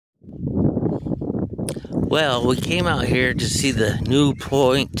Well, we came out here to see the New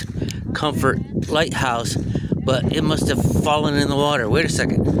Point Comfort Lighthouse, but it must have fallen in the water. Wait a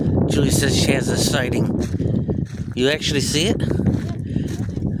second. Julie says she has a sighting. You actually see it?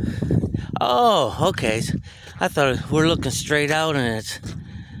 Oh, okay. I thought we're looking straight out and it's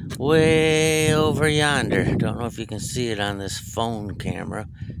way over yonder. Don't know if you can see it on this phone camera.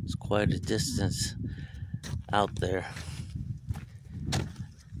 It's quite a distance out there.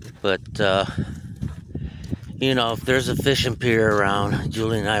 But, you know, if there's a fishing pier around,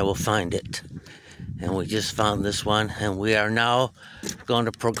 Julie and I will find it. And we just found this one, and we are now going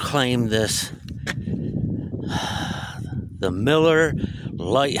to proclaim this the Miller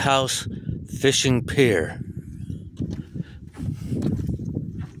Lighthouse Fishing Pier.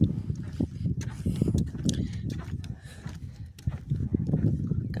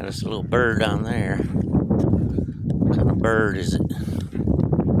 Got us a little bird down there. What kind of bird is it?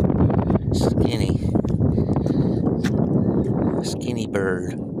 Skinny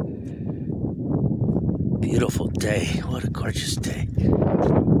bird. Beautiful day. What a gorgeous day.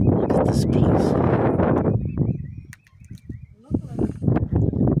 Look at this place.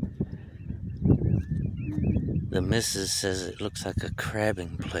 The missus says it looks like a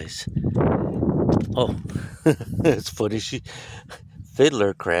crabbing place. Oh, it's funny.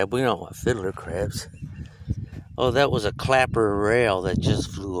 Fiddler crab. We don't want fiddler crabs. Oh, that was a clapper rail that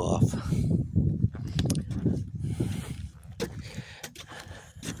just flew off.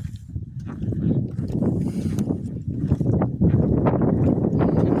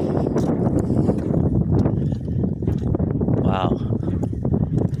 Wow.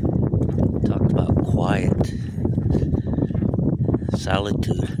 Talk about quiet.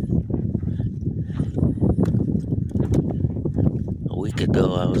 Solitude. A week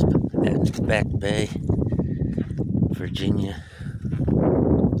ago I was at Back Bay, Virginia.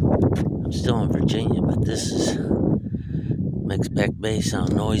 I'm still in Virginia, but this makes Back Bay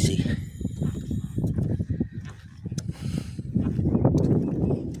sound noisy.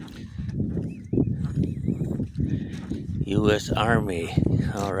 U.S. Army,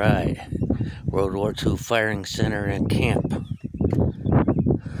 all right. World War II firing center and camp.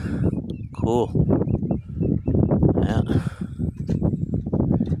 Cool. Yeah.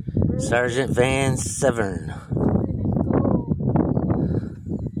 Sergeant Van Severn.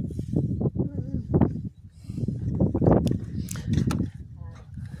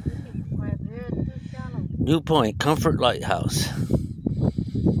 New Point Comfort Lighthouse.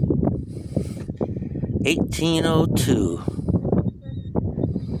 1802.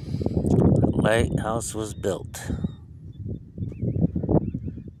 The lighthouse was built.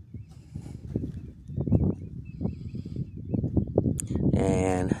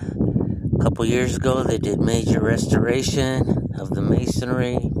 And a couple years ago they did major restoration of the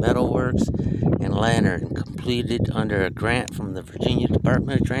masonry, metalworks, and lantern, completed under a grant from the Virginia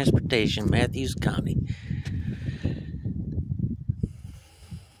Department of Transportation, Matthews County.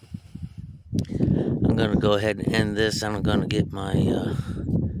 I'm going to go ahead and end this. I'm going to get my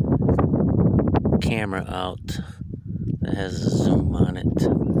camera out that has a zoom on it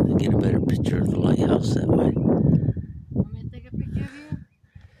to get a better picture of the lighthouse that way. Want me to take a picture of you?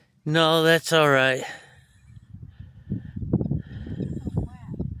 No, that's all right.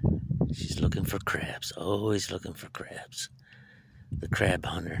 She's looking for crabs. Always looking for crabs. The crab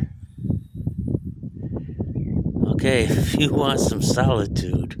hunter. Okay, if you want some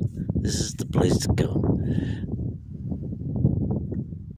solitude, this is the place to go.